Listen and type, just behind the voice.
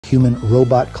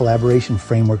human-robot collaboration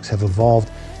frameworks have evolved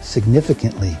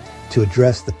significantly to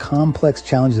address the complex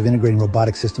challenges of integrating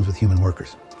robotic systems with human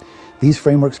workers. These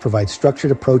frameworks provide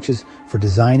structured approaches for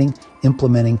designing,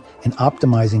 implementing, and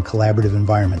optimizing collaborative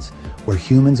environments where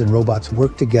humans and robots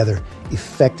work together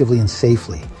effectively and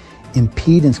safely.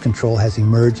 Impedance control has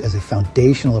emerged as a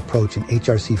foundational approach in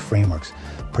HRC frameworks,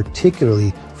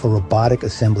 particularly for robotic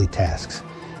assembly tasks.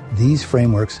 These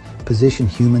frameworks position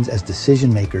humans as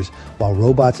decision makers while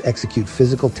robots execute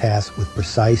physical tasks with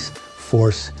precise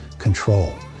force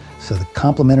control. So the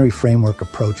complementary framework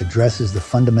approach addresses the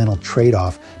fundamental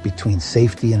trade-off between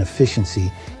safety and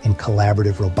efficiency in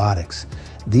collaborative robotics.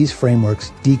 These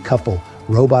frameworks decouple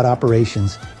robot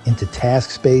operations into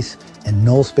task space and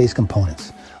null space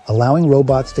components, allowing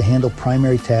robots to handle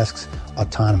primary tasks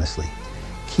autonomously.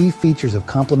 Key features of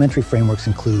complementary frameworks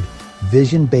include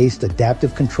vision-based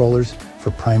adaptive controllers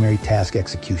for primary task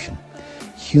execution,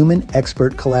 human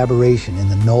expert collaboration in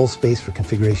the null space for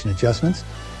configuration adjustments,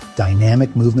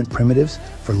 dynamic movement primitives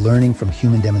for learning from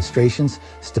human demonstrations,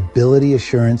 stability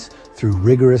assurance through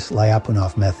rigorous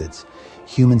Lyapunov methods.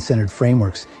 Human-centered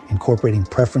frameworks incorporating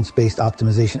preference-based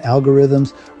optimization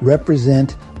algorithms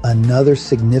represent another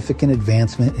significant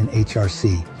advancement in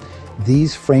HRC.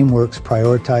 These frameworks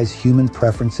prioritize human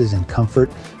preferences and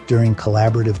comfort during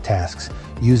collaborative tasks,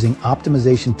 using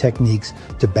optimization techniques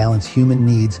to balance human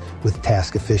needs with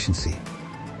task efficiency.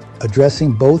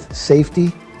 Addressing both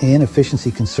safety and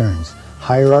efficiency concerns,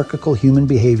 hierarchical human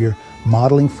behavior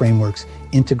modeling frameworks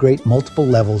integrate multiple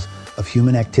levels of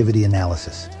human activity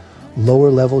analysis,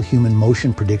 lower-level human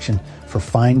motion prediction for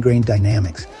fine-grained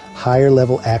dynamics,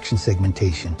 higher-level action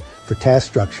segmentation for task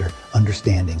structure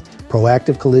understanding,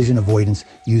 proactive collision avoidance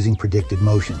using predicted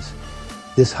motions.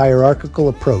 This hierarchical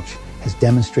approach has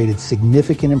demonstrated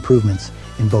significant improvements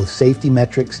in both safety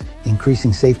metrics,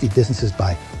 increasing safety distances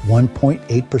by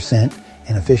 1.8%,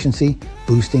 and efficiency,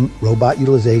 boosting robot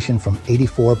utilization from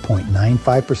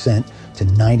 84.95% to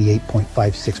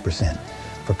 98.56%.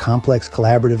 For complex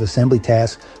collaborative assembly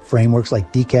tasks, frameworks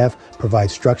like DECAF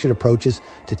provide structured approaches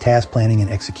to task planning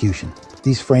and execution.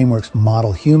 These frameworks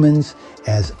model humans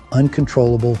as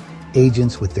uncontrollable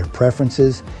agents with their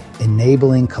preferences,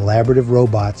 enabling collaborative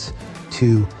robots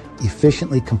to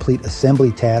efficiently complete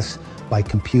assembly tasks by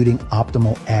computing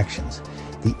optimal actions.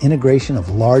 The integration of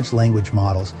large language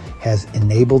models has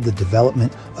enabled the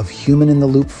development of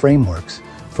human-in-the-loop frameworks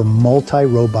for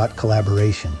multi-robot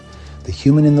collaboration. The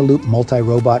human-in-the-loop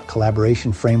multi-robot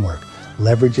collaboration framework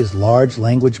leverages large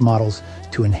language models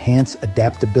to enhance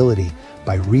adaptability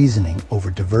by reasoning over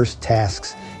diverse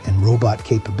tasks and robot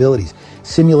capabilities.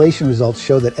 Simulation results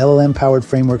show that LLM-powered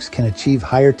frameworks can achieve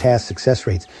higher task success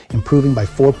rates, improving by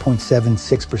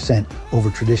 4.76% over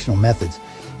traditional methods.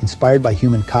 Inspired by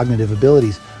human cognitive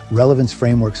abilities, Relevance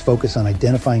frameworks focus on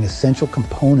identifying essential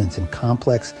components in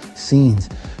complex scenes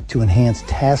to enhance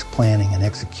task planning and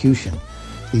execution.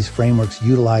 These frameworks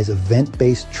utilize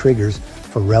event-based triggers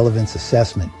for relevance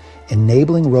assessment,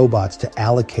 enabling robots to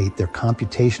allocate their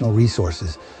computational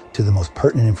resources to the most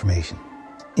pertinent information.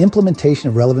 Implementation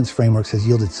of relevance frameworks has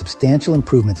yielded substantial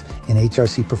improvements in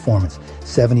HRC performance: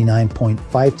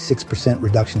 79.56%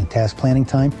 reduction in task planning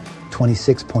time,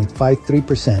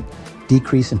 26.53%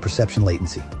 decrease in perception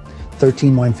latency,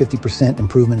 13.50%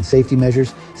 improvement in safety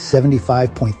measures,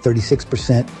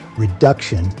 75.36%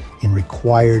 reduction in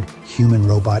required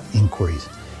human-robot inquiries.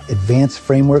 Advanced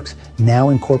frameworks now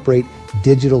incorporate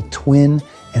digital twin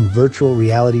and virtual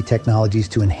reality technologies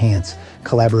to enhance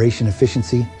collaboration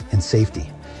efficiency and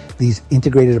safety. These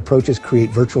integrated approaches create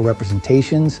virtual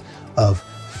representations of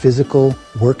physical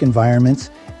work environments,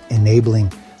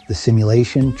 enabling the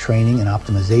simulation, training, and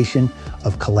optimization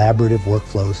of collaborative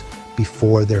workflows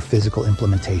before their physical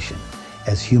implementation.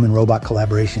 As human-robot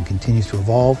collaboration continues to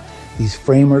evolve, these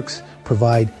frameworks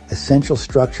provide essential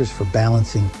structures for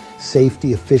balancing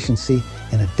safety, efficiency,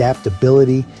 and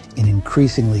adaptability in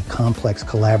increasingly complex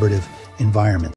collaborative environments.